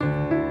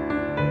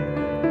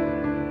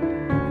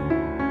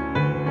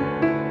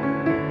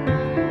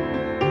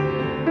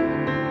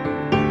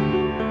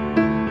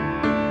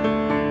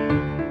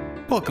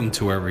Welcome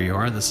to wherever you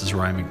are. This is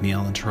Ryan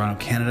McNeil in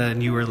Toronto, Canada,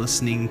 and you are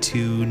listening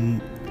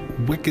to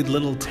Wicked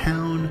Little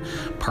Town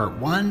Part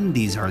 1.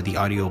 These are the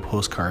audio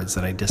postcards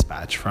that I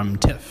dispatched from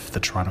TIFF, the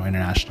Toronto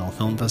International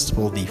Film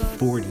Festival, the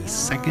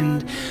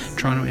 42nd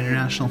Toronto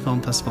International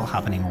Film Festival,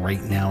 happening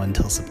right now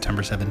until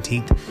September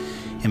 17th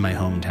in my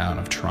hometown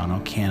of Toronto,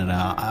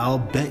 Canada. I'll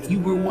bet you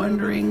were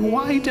wondering,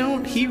 why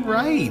don't he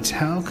write?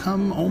 How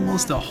come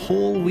almost a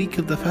whole week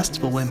of the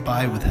festival went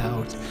by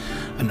without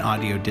an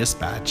audio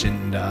dispatch?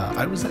 And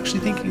I was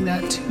actually thinking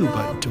that too,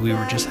 but we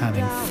were just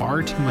having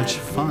far too much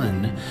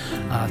fun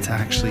to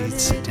actually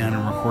sit down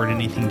and record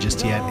anything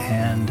just yet,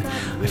 and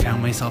I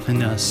found myself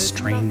in a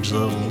strange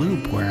little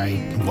loop where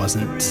I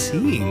wasn't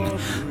seeing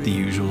the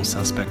usual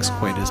suspects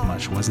quite as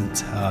much,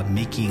 wasn't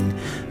making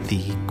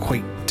the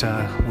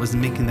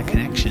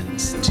connections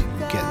to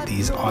get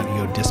these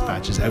audio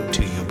dispatches out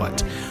to you.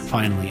 But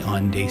finally,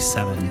 on day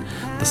 7,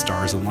 the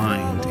stars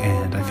aligned,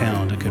 and I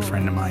found a good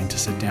friend of mine to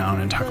sit down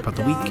and talk about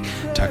the week,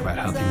 talk about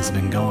how things have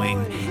been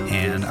going,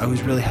 and I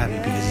was really happy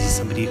because he's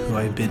somebody who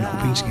I've been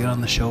hoping to get on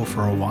the show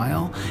for a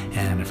while,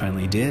 and I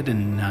finally did,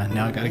 and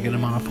now I gotta get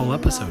him on a full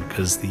episode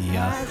because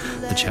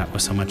the chat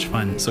was so much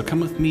fun. So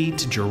come with me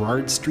to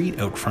Gerrard Street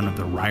out front of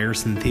the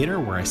Ryerson Theatre,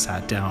 where I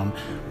sat down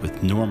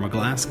with Norma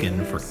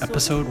Glaskin for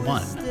episode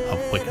 1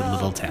 of Wicked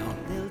Little Town.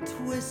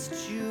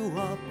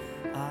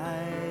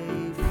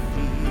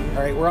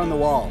 Alright, we're on the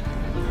wall.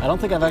 I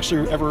don't think I've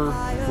actually ever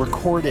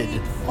recorded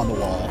on the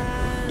wall,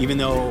 even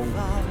though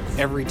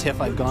every TIFF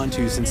I've gone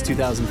to since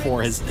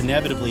 2004 has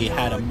inevitably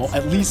had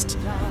at least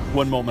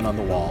one moment on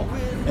the wall.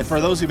 And for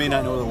those who may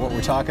not know what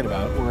we're talking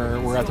about,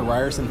 we're at the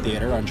Ryerson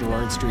Theatre on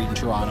Gerrard Street in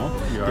Toronto.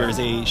 There's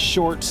a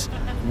short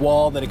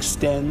wall that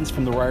extends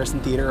from the Ryerson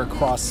Theatre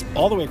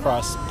all the way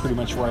across pretty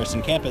much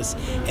Ryerson campus,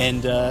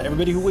 and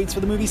everybody who waits for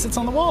the movie sits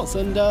on the walls.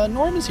 And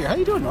Norm is here. How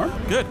you doing, Norm?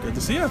 Good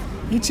to see you.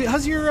 You too.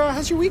 How's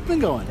your week been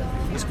going?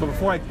 But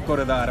before I go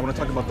to that, I want to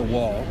talk about the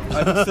wall.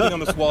 I've been sitting on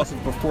this wall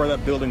since before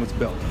that building was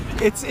built.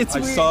 I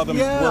saw them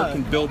work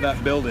and build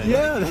that building.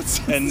 Yeah,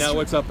 and now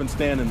it's up and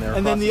standing there.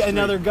 And then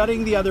now they're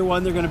gutting the other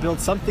one. They're going to build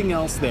something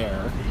else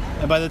there.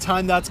 And by the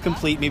time that's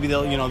complete, maybe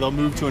they'll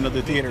move to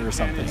another theater or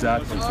something.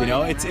 Exactly.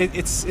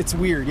 It's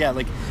weird. Yeah,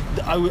 like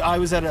I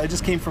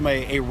just came from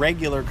a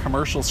regular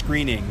commercial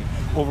screening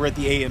over at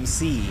the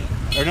AMC,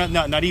 or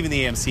not even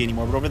the AMC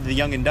anymore, but over at the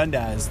Yonge and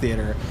Dundas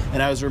Theater,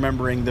 and I was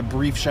remembering the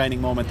brief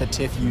shining moment that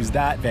TIFF used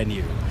that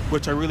venue,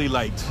 which I really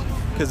liked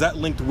because that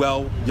linked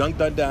well. Yonge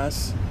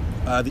Dundas,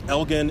 the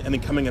Elgin, and then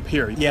coming up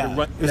here. It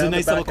was a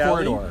nice little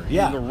corridor.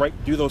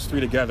 Do those three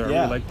together. I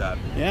really like that.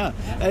 Yeah,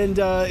 and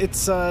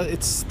it's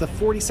the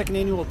 42nd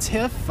annual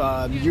TIFF.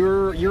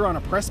 You're on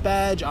a press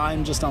badge.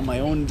 I'm just on my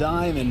own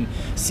dime and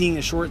seeing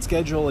a short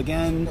schedule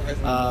again.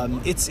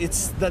 That's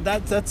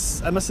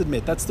I must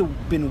admit that's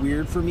been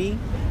weird for me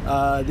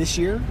this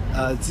year.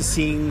 To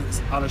seeing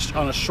on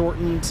a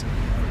shortened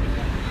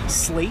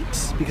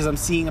slate, because I'm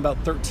seeing about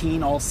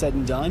 13 all said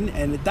and done,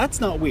 and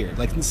that's not weird.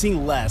 Like, I'm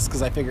seeing less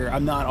because I figure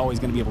I'm not always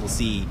going to be able to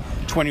see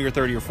 20 or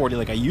 30 or 40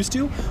 like I used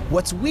to.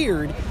 What's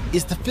weird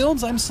is the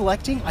films I'm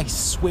selecting, I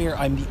swear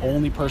I'm the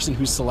only person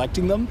who's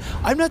selecting them.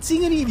 I'm not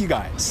seeing any of you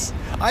guys.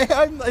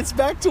 It's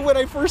back to when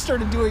I first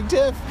started doing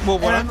TIFF,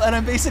 and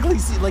I'm basically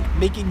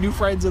making new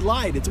friends in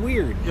line. It's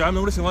weird. Yeah, I'm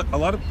noticing a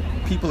lot of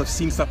people have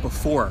seen stuff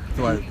before,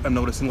 so I'm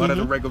noticing a lot of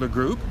the regular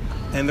group,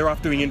 and they're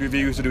off doing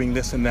interviews or doing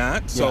this and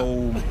that,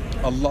 so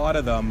a lot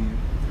of them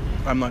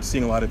I'm not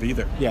seeing a lot of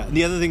either. Yeah, and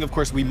the other thing, of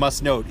course, we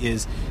must note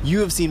is you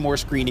have seen more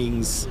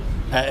screenings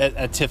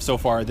at TIFF so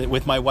far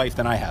with my wife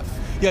than I have.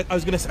 Yeah, I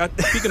was going to say,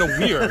 speaking of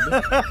weird,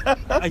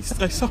 I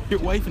saw your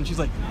wife and she's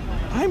like,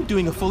 I'm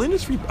doing a full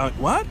industry.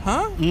 What?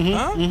 Huh? Mm-hmm,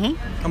 huh?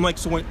 Mm-hmm. I'm like,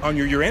 so on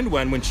your year-end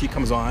one, when she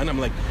comes on, I'm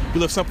like,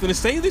 you'll have something to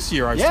say this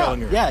year. I was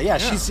telling her. Yeah.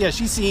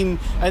 She's seen.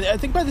 I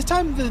think by the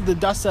time the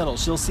dust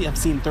settles, she'll have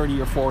seen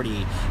 30 or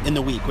 40 in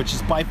the week, which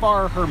is by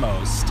far her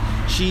most.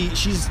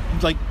 She's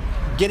like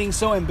getting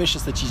so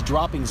ambitious that she's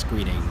dropping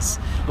screenings,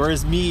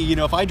 whereas me,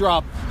 if I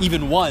drop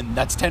even one,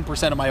 that's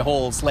 10% of my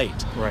whole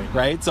slate.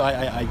 Right. So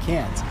I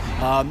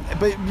can't.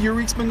 But your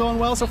week's been going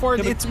well so far.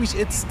 Yeah,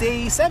 it's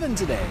day 7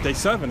 today. Day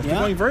 7. It's been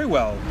going very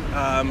well.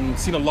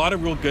 Seen a lot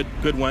of real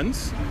good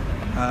ones.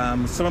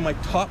 Some of my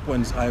top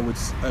ones, I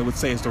would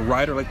say, is The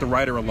Rider. I like The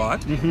Rider a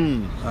lot.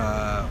 Mm-hmm.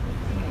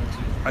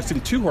 I've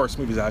seen 2 horse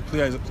movies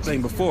actually. I was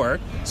saying before.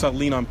 Saw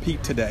Lean on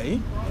Pete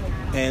today,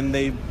 and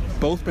they've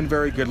both been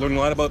very good. Learning a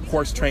lot about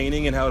horse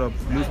training and how to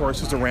move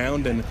horses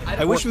around. And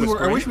I wish we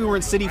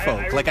weren't city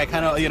folk. Like, I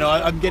kind of,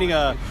 I'm getting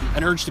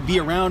an urge to be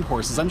around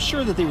horses. I'm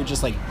sure that they would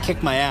just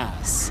kick my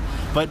ass.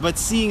 But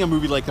seeing a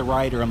movie like The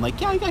Rider, I'm like,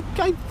 yeah,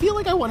 I feel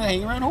like I want to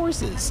hang around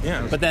horses.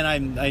 Yeah. But then I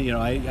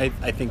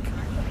think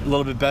a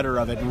little bit better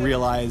of it and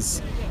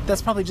realize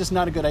that's probably just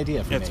not a good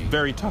idea for me. It's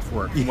very tough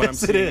work. Yes, what I'm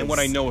seeing, it is. And what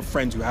I know of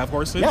friends who have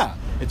horses. Yeah.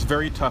 It's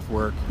very tough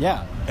work.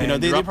 Yeah.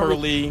 And you're up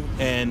early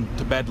and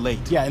to bed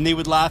late. Yeah, and they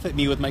would laugh at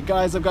me with my,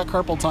 guys, I've got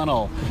carpal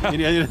tunnel.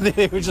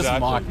 They would just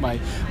mock my...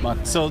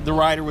 So The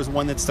Rider was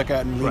one that stuck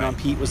out, and Lean on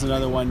Pete was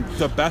another one.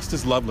 The best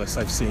is Loveless,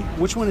 I've seen.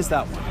 Which one is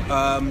that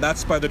one?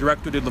 That's by the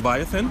director who did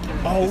Leviathan.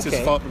 Oh, It's his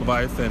fault,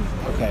 Leviathan.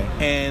 Okay.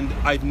 And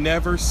I've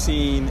never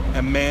seen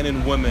a man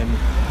and woman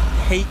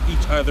hate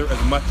each other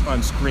as much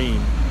on screen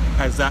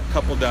as that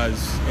couple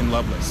does in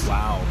Loveless.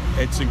 Wow.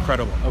 It's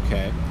incredible.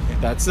 Okay.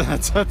 That's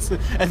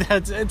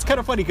it's kind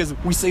of funny because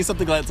we say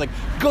something like, it's like,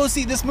 go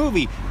see this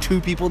movie. Two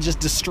people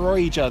just destroy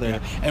each other,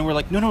 and we're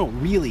like, no,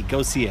 really,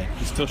 go see it.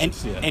 You still should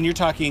see it. And you're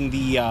talking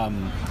the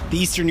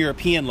Eastern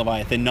European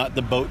Leviathan, not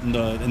the boat and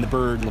the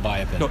bird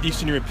Leviathan. No,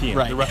 Eastern European,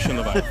 right. The Russian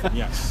Leviathan.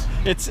 Yes.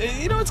 It's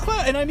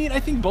class, and I mean, I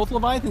think both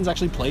Leviathans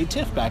actually played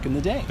TIFF back in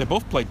the day. They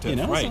both played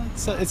TIFF, right?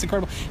 So it's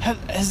incredible.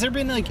 Has there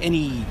been like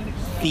any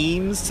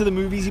themes to the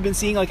movies you've been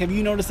seeing? Like, have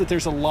you noticed that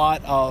there's a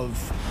lot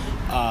of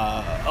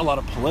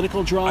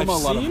political drama, a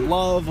lot of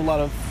love, a lot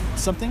of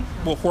something?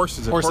 Well,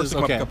 horses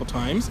come up a couple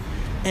times.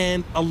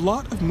 And a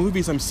lot of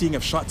movies I'm seeing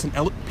have shots in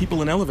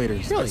people in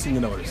elevators. Really? I've seen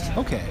the notice.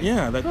 Okay.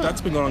 Yeah, that's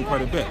been going on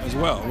quite a bit as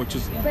well, which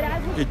is,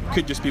 it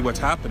could just be what's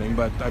happening,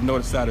 but I've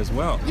noticed that as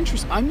well.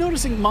 Interesting. I'm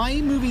noticing my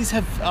movies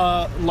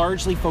have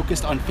largely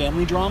focused on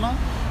family drama.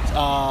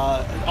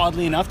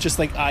 Oddly enough, just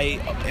like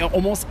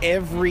almost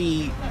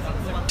every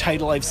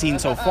title I've seen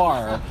so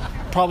far,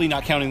 probably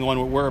not counting the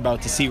one we're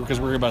about to see, because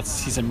we're about to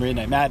see some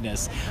Midnight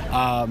Madness,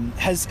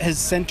 has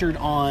centered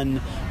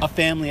on a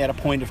family at a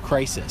point of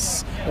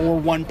crisis, or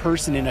one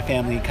person in a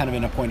family kind of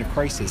in a point of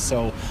crisis.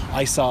 So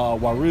I saw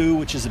Waru,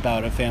 which is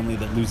about a family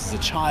that loses a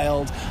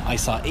child. I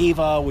saw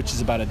Ava, which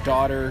is about a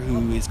daughter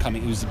who's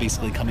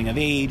basically coming of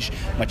age,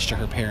 much to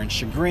her parents'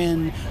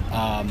 chagrin.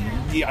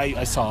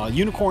 I saw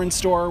Unicorn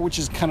Store, which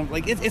is kind of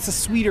like, it's a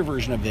sweeter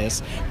version of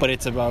this, but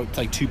it's about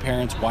like two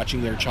parents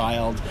watching their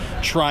child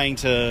trying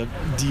to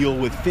deal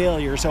with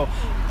failure. So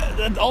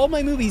all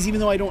my movies, even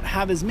though I don't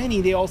have as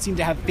many, they all seem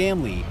to have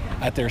family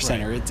at their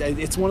center. Right.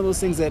 It's one of those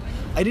things that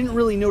I didn't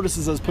really notice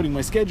as I was putting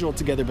my schedule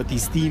together, but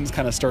these themes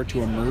kind of start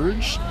to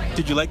emerge.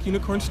 Did you like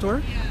Unicorn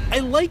Store? I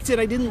liked it.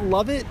 I didn't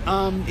love it.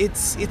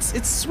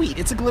 It's sweet.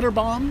 It's a glitter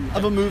bomb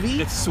of a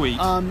movie. It's sweet.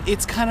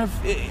 It's kind of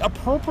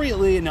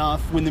appropriately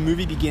enough, when the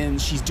movie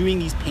begins, she's doing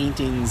these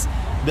paintings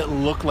that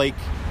look like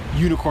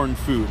unicorn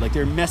food. Like,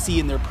 they're messy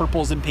and they're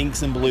purples and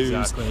pinks and blues,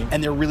 exactly.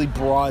 And they're really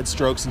broad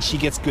strokes, and she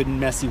gets good and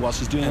messy while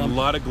she's doing them. And a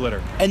lot of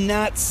glitter. And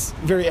that's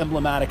very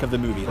emblematic of the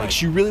movie. Like,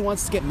 she really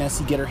wants to get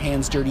messy, get her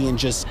hands dirty, and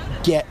just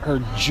get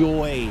her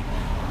joy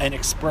and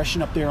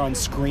expression up there on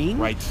screen.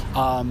 Right.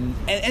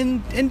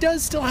 And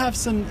does still have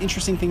some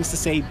interesting things to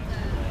say,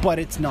 but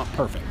it's not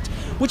perfect.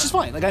 Which is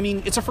fine. Like, I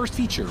mean, it's a first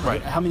feature, right?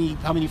 How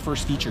many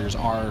first features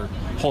are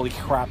holy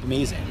crap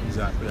amazing?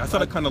 Exactly. I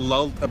thought it kind of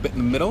lulled a bit in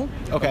the middle.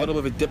 Okay. A little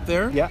bit of a dip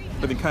there. Yeah.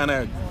 But then kind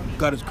of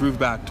got its groove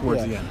back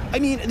towards the end. I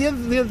mean, the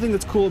other thing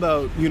that's cool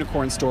about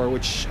Unicorn Store,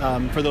 which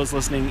for those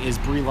listening is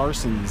Brie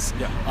Larson's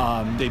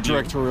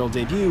directorial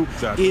debut,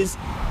 is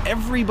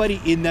everybody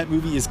in that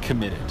movie is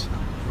committed.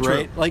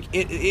 Right? True. Like,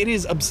 it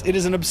is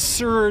an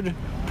absurd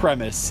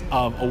premise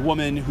of a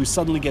woman who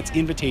suddenly gets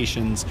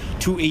invitations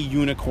to a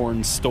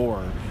unicorn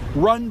store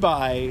run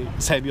by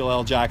Samuel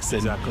L.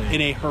 Jackson in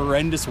a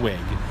horrendous wig.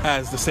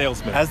 As the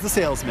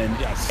salesman.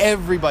 Yes.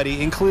 Everybody,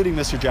 including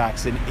Mr.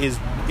 Jackson, is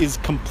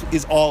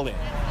all in.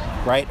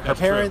 Right? Her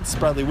parents,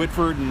 Bradley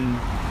Whitford and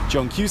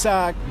Joan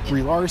Cusack,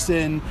 Brie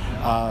Larson,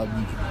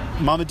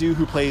 Mamadou,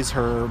 who plays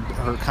her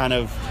kind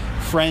of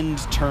friend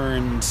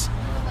turned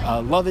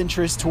love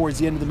interest towards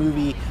the end of the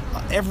movie.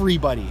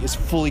 Everybody is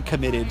fully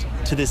committed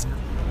to this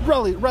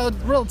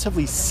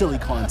relatively silly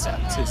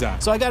concept.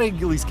 Exactly. So I gotta at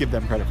least give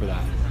them credit for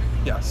that.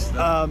 Yes.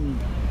 How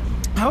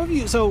many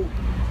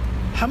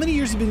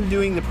years have you been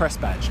doing the press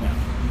badge now?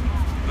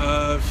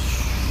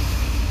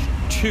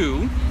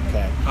 2.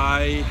 Okay.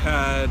 I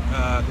had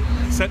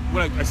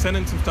I sent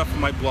in some stuff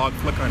from my blog,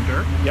 Flick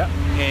Hunter. Yeah.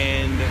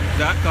 And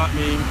that got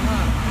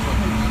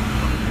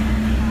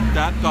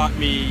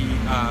me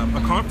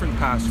a conference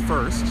pass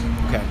first.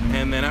 Okay.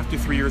 And then after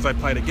 3 years, I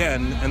applied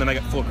again, and then I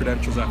got full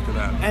credentials after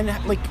that. And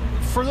like,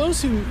 for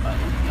those who,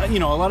 a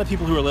lot of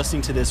people who are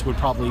listening to this would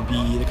probably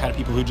be the kind of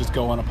people who just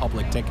go on a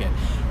public ticket.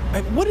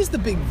 What is the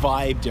big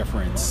vibe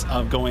difference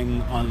of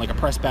going on like a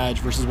press badge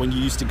versus when you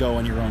used to go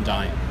on your own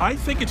dime? I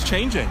think it's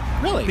changing.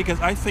 Really? Because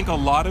I think a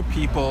lot of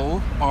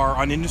people are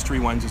on industry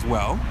ones as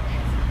well.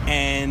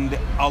 And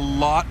a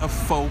lot of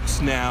folks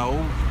now,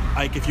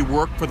 like if you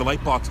work for the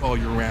Lightbox all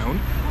year round,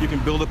 you can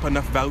build up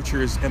enough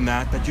vouchers and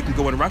that you can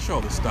go and rush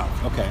all this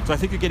stuff. Okay. So I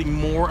think you're getting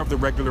more of the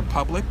regular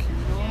public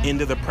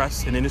into the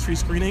press and industry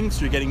screenings.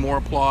 So you're getting more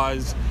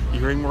applause,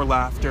 you're hearing more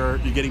laughter,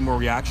 you're getting more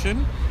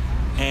reaction.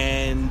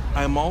 And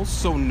I'm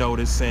also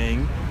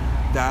noticing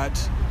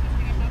that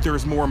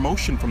there's more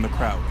emotion from the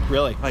crowd.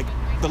 Really? Like,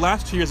 the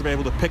last 2 years I've been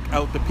able to pick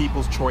out the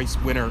People's Choice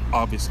winner,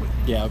 obviously.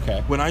 Yeah,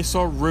 okay. When I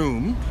saw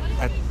Room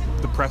at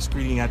the press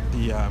screening at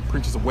the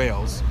Princess of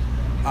Wales,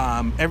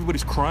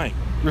 everybody's crying.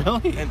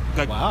 Really? And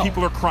like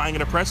people are crying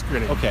at a press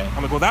screening. Okay.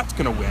 I'm like, well, that's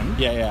gonna win.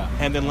 Yeah.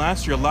 And then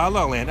last year, La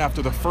La Land,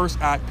 after the first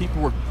act,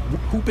 people were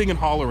whooping and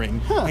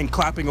hollering and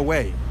clapping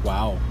away.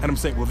 Wow. And I'm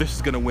saying, well, this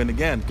is gonna win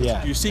again.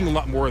 Yeah. You're seeing a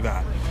lot more of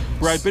that.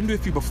 Where I've been to a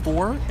few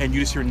before, and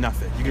you just hear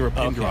nothing. You hear a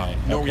pin drop,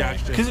 no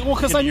reaction.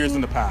 Because years in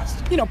the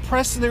past,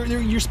 press,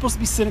 you're supposed to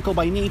be cynical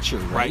by nature,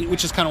 right?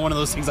 Which is kind of one of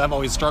those things I've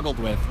always struggled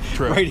with,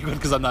 writing with,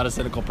 because I'm not a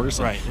cynical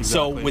person. Right. Exactly.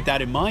 So with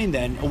that in mind,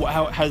 then, what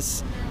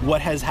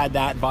has had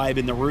that vibe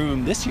in the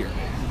room this year?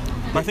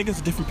 I think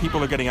it's different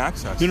people are getting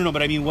access. No,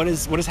 but I mean, what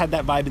has had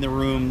that vibe in the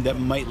room that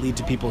might lead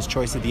to people's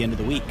choice at the end of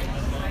the week?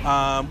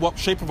 Well,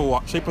 Shape of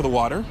the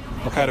Water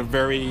had a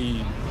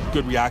very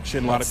good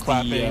reaction, a lot of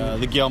clapping.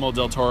 The Guillermo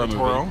del Toro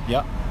movie.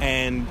 Yeah.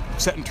 And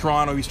set in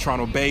Toronto, he's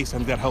Toronto-based. I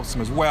think that helps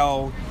him as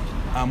well.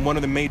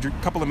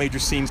 Couple of major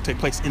scenes take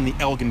place in the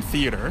Elgin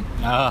Theatre,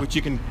 which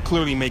you can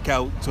clearly make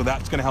out, so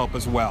that's going to help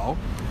as well.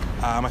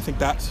 I think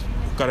that's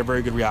got a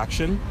very good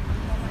reaction.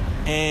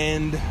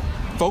 And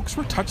folks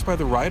were touched by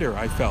the writer,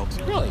 I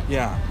felt. Really?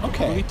 Yeah.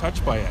 Okay. Really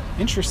touched by it.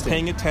 Interesting.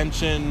 Paying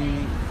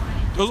attention.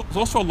 There's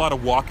also a lot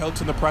of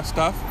walkouts in the press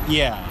stuff.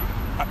 Yeah.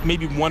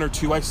 Maybe one or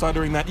two I saw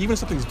during that. Even if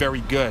something's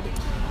very good,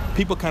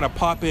 people kind of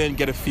pop in,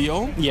 get a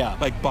feel. Yeah.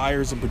 Like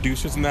buyers and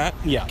producers and that.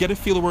 Yeah. Get a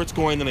feel of where it's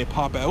going, then they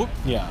pop out.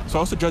 Yeah. So I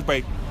also judge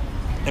by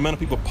the amount of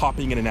people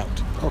popping in and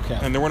out. Okay.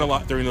 And there weren't a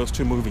lot during those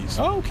two movies.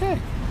 Oh, okay.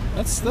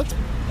 That's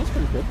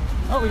pretty good.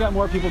 Oh, we got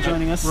more people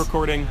joining us.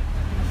 Recording.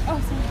 Oh,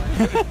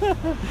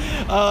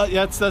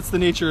 sorry. That's the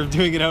nature of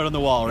doing it out on the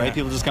wall, right? Yeah.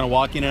 People just kind of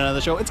walk in and out of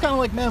the show. It's kind of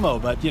like Memo,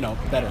 but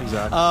better.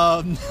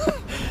 Exactly.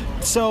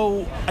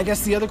 So I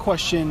guess the other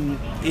question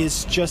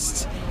is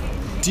just,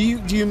 do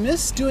you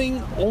miss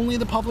doing only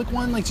the public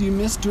one? Like, do you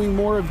miss doing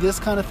more of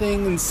this kind of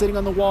thing and sitting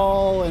on the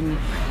wall and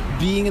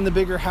being in the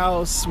bigger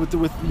house with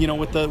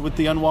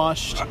the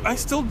unwashed? I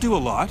still do a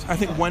lot. I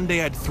think one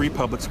day I had 3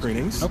 public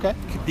screenings. Okay.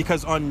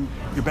 Because on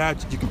your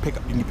badge you can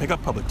pick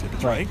up public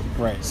tickets, right?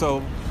 Right.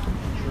 So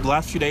the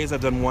last few days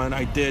I've done one.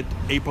 I did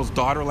April's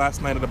Daughter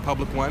last night at a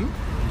public one,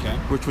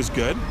 which was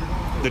good.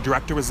 The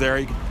director was there.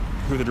 You could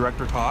hear the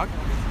director talk.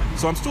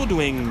 So I'm still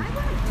doing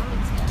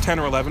 10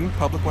 or 11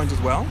 public ones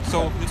as well.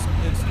 So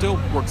it still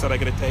works out. I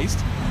get a taste.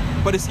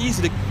 But it's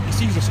easy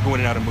just to go in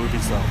and out of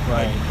movies, though.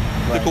 Right.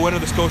 To go into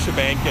the Scotia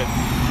Bank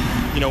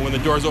and, when the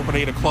doors open at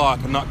 8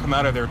 o'clock and not come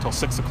out of there until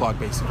 6 o'clock,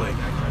 basically.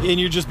 And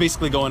you're just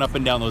basically going up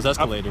and down those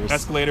escalators.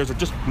 Escalators are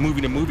just movie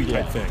to movie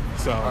type thing.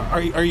 So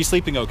are you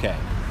sleeping okay?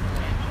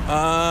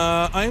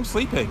 I am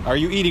sleeping. Are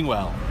you eating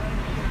well?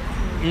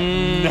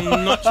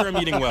 I'm not sure I'm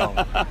eating well.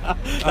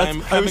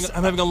 I'm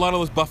having a lot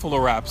of those buffalo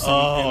wraps.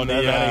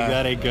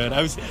 That ain't good.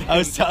 I was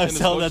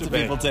telling that to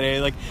people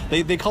today. Like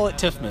they call it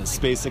TIFF-mas,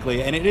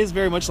 basically, and it is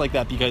very much like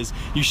that because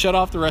you shut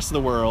off the rest of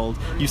the world.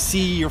 You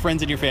see your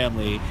friends and your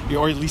family,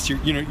 or at least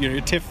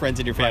your TIFF friends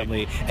and your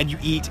family, and you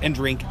eat and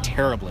drink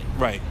terribly.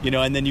 Right.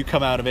 And then you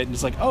come out of it and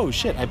it's like, oh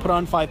shit, I put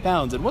on 5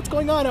 pounds, and what's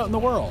going on out in the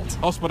world?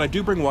 Also, but I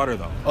do bring water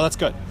though. Oh, that's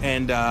good.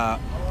 And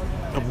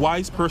a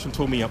wise person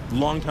told me a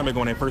long time ago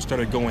when I first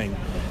started going,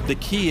 the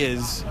key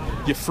is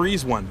you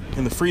freeze one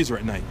in the freezer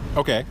at night.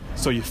 Okay.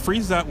 So you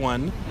freeze that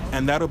one,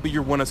 and that'll be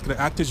your one that's going to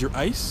act as your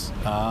ice.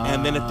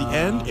 And then at the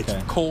end, it's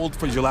cold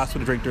for your last one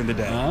to drink during the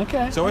day.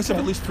 Okay. So I always have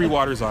at least 3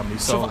 waters on me.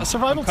 So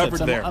survival I'm covered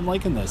tips. there. I'm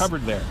liking this.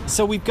 Covered there.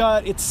 So we've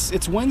got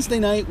it's Wednesday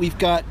night. We've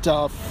got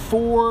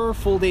 4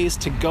 full days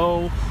to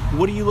go.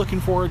 What are you looking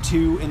forward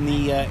to in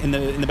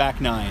the back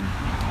 9?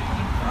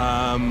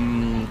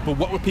 But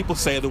what would people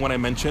say, the one I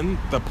mentioned,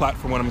 the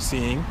platform one I'm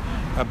seeing,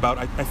 about,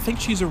 I think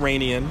she's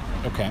Iranian.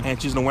 Okay.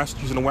 And she's in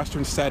a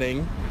Western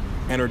setting,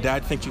 and her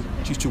dad thinks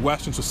she's too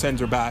Western, so sends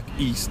her back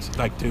east,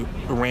 like to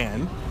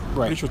Iran.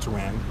 Right. Pretty sure it's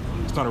Iran.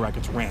 It's not Iraq,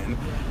 it's Iran.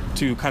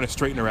 To kind of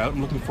straighten her out.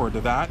 I'm looking forward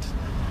to that.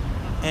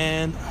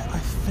 And I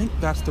think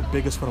that's the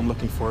biggest one I'm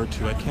looking forward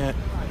to. I can't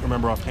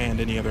remember offhand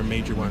any other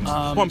major ones.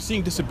 I'm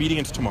seeing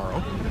Disobedience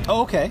tomorrow.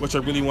 Oh, okay. Which I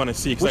really want to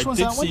see. Which one's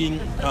that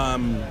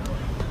one?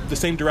 The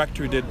same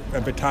director who did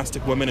A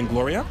Fantastic Woman and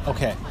Gloria.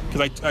 Okay.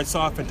 Because I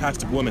saw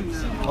Fantastic Woman.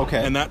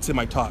 Okay. And that's in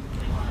my top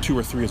 2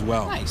 or 3 as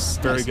well. Nice.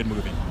 Very good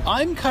movie.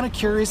 I'm kind of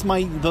curious.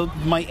 My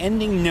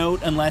ending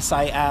note, unless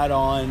I add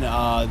on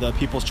the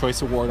People's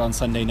Choice Award on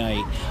Sunday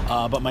night,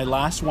 but my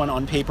last one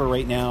on paper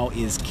right now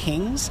is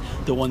Kings,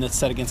 the one that's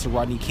set against the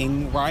Rodney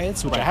King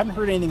riots, which I haven't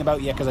heard anything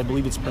about yet because I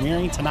believe it's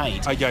premiering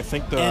tonight. I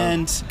think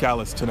the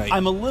gala's tonight.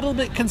 I'm a little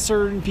bit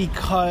concerned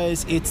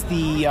because it's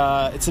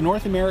a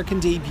North American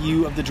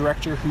debut of the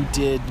director who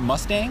did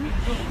Mustang.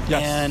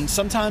 Yes. And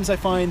sometimes I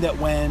find that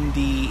when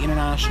the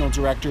international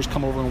directors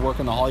come over and work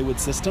in the Hollywood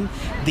system,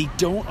 they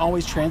don't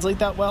always translate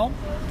that well.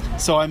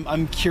 So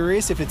I'm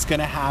curious if it's going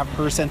to have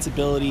her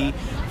sensibility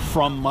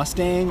from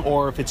Mustang,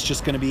 or if it's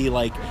just going to be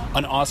like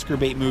an Oscar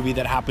bait movie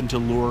that happened to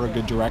lure a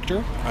good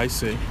director. I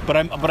see. But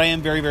I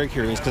am very, very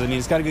curious because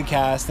it's got a good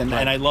cast, and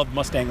I loved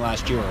Mustang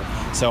last year,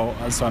 so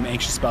I'm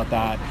anxious about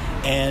that.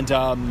 And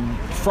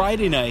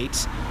Friday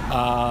night,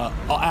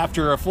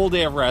 after a full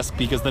day of rest,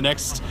 because the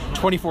next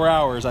 24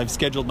 hours I've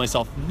scheduled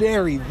myself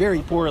very,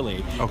 very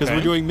poorly because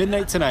we're doing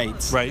Midnight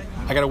Tonight. Right.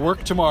 I got to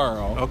work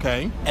tomorrow.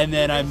 Okay. And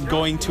then I'm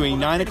going to a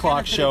 9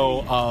 o'clock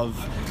show of,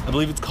 I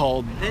believe it's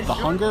called The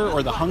Hunger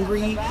or The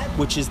Hungry,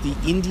 which is the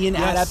Indian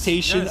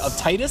adaptation of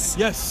Titus.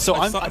 Yes. So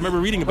I remember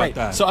reading about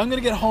that. So I'm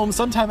going to get home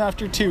sometime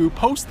after 2,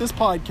 post this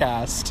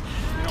podcast,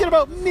 get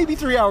about maybe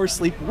 3 hours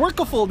sleep, work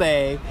a full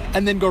day,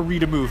 and then go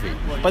read a movie.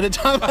 By the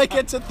time I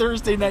get to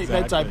Thursday night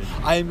bedtime,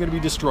 I am going to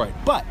be destroyed.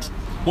 But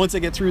once I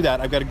get through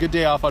that, I've got a good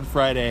day off on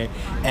Friday,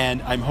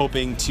 and I'm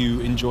hoping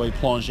to enjoy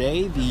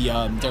Plongée, the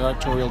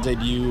directorial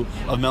debut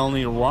of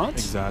Melanie Laurent.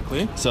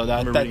 Exactly. So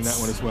that's reading that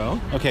one as well.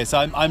 Okay, so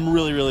I'm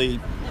really, really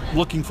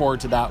looking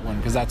forward to that one,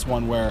 because that's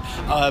one where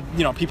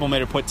people might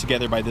have put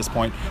together by this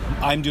point.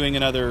 I'm doing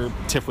another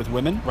TIFF with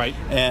women, right?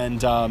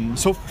 And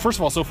so first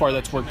of all, so far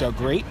that's worked out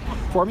great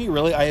for me.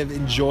 Really, I have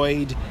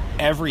enjoyed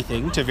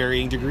everything to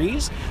varying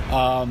degrees,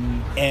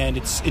 and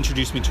it's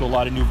introduced me to a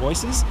lot of new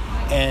voices.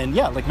 And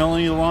yeah, like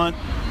Melanie Laurent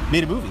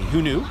made a movie.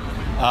 Who knew?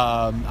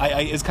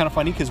 It's kind of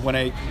funny because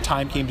when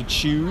time came to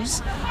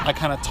choose, I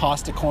kind of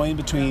tossed a coin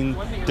between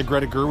the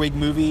Greta Gerwig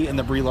movie and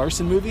the Brie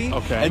Larson movie.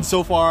 Okay. And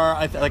so far,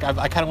 I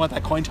kind of want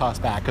that coin toss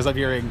back because I'm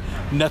hearing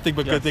nothing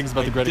but good things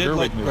about the Greta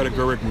Gerwig movie. Greta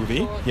Gerwig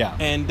movie. Yeah.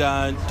 And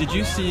did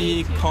you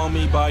see Call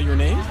Me by Your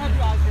Name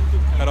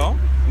at all?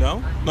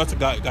 No, that's a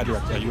guy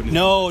director. You wouldn't.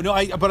 No,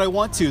 but I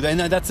want to. And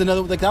that's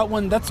another that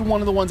one. That's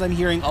one of the ones I'm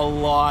hearing a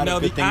lot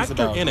of good things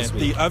about. Now the actor in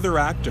it, the other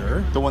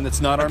actor, the one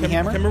that's not Armie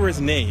Hammer. I can't remember his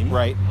name.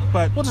 Right,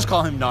 but we'll just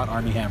call him not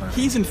Armie Hammer.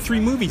 He's in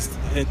 3 movies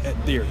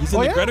there. He's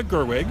in the Greta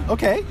Gerwig.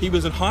 Okay. He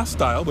was in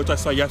Hostile, which I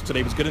saw yesterday.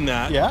 He was good in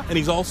that. Yeah. And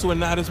he's also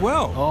in that as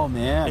well. Oh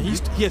man. And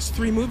he has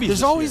 3 movies.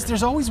 There's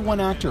always one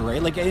actor,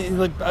 right?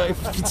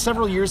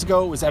 Several years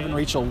ago it was Evan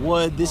Rachel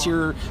Wood. This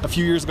year, a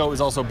few years ago, it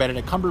was also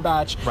Benedict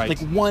Cumberbatch. Right. Like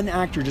one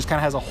actor just kind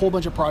of has a whole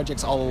bunch of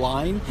projects all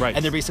align, right?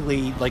 And they're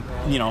basically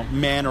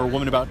man or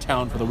woman about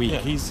town for the week. Yeah,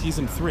 he's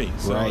in 3,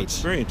 so right.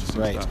 It's very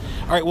interesting stuff.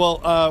 All right,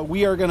 well,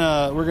 we're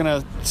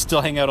gonna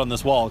still hang out on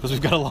this wall because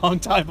we've got a long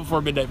time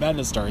before Midnight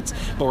Madness starts,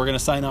 but we're gonna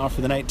sign off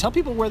for the night. Tell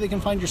people where they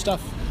can find your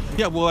stuff.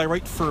 Yeah, well, I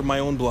write for my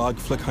own blog,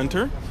 Flick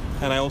Hunter,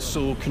 and I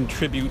also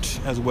contribute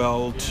as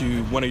well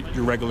to one of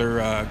your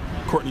regular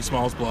Courtney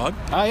Small's blog,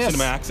 yes.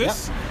 Cinema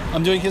Axis. Yep.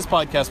 I'm doing his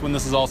podcast when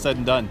this is all said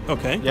and done.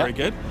 Okay, very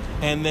good.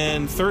 And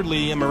then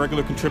thirdly, I'm a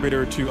regular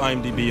contributor to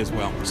IMDb as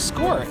well.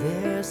 Score.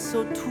 They're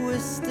so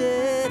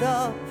twisted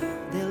up,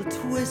 they'll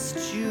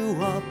twist you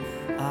up,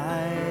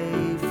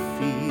 I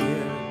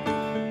fear.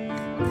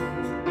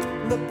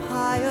 The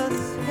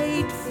pious,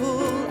 hateful,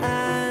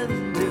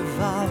 and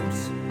devout,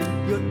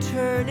 you're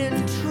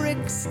turning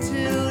tricks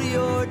till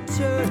you're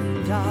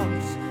turned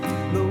out.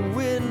 The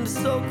wind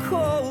so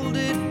cold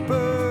it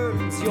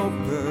burns, you're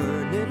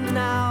burning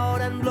out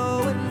and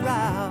blowing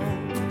round.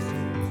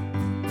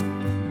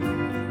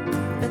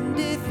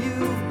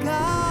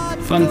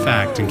 Fun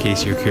fact, in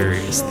case you're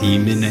curious, the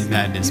Midnight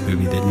Madness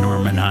movie that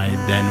Norm and I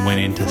then went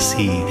in to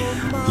see,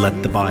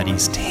 Let the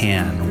Bodies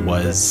Tan,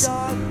 was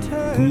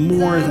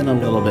more than a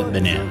little bit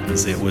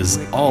bananas. It was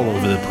all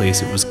over the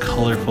place. It was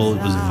colorful.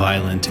 It was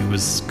violent. It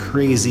was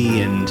crazy,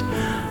 and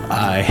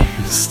I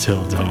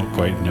still don't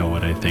quite know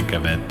what I think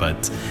of it.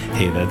 But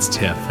hey, that's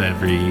TIFF.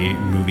 Every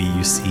movie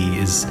you see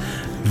is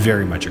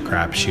very much a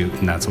crapshoot,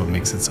 and that's what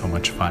makes it so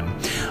much fun.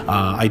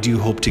 I do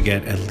hope to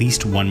get at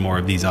least one more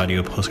of these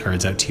audio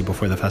postcards out to you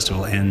before the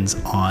festival ends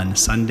on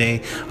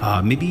Sunday,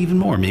 maybe even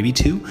more, maybe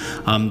 2.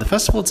 The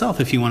festival itself,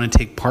 if you want to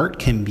take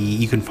part,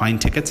 you can find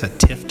tickets at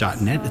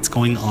tiff.net. It's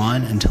going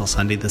on until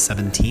Sunday the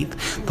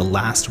 17th. The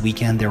last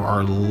weekend, there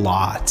are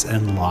lots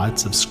and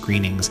lots of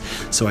screenings,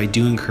 so I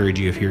do encourage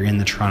you, if you're in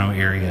the Toronto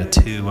area,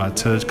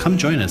 to come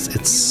join us.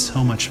 It's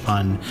so much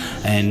fun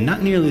and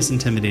not nearly as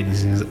intimidating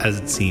as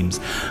it seems.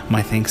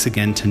 My thanks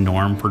again to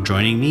Norm for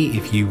joining me.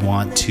 If you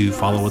want to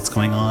follow what's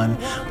going on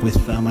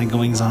with my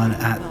goings-on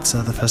at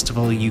the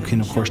festival, you can,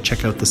 of course,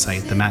 check out the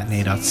site,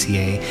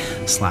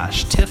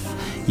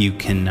 thematinee.ca/TIFF. You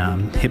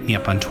can hit me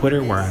up on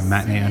Twitter, where I'm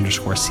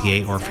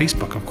matinee_CA, or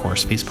Facebook, of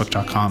course,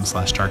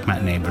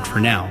 facebook.com/darkmatinee. But for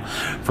now,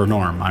 for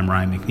Norm, I'm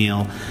Ryan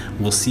McNeil.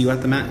 We'll see you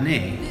at the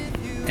matinee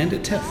and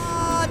at TIFF.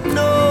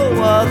 No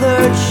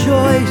other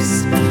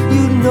choice.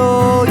 You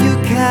know you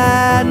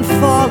can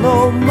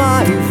follow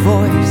my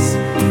voice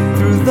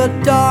through the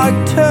dark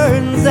turn.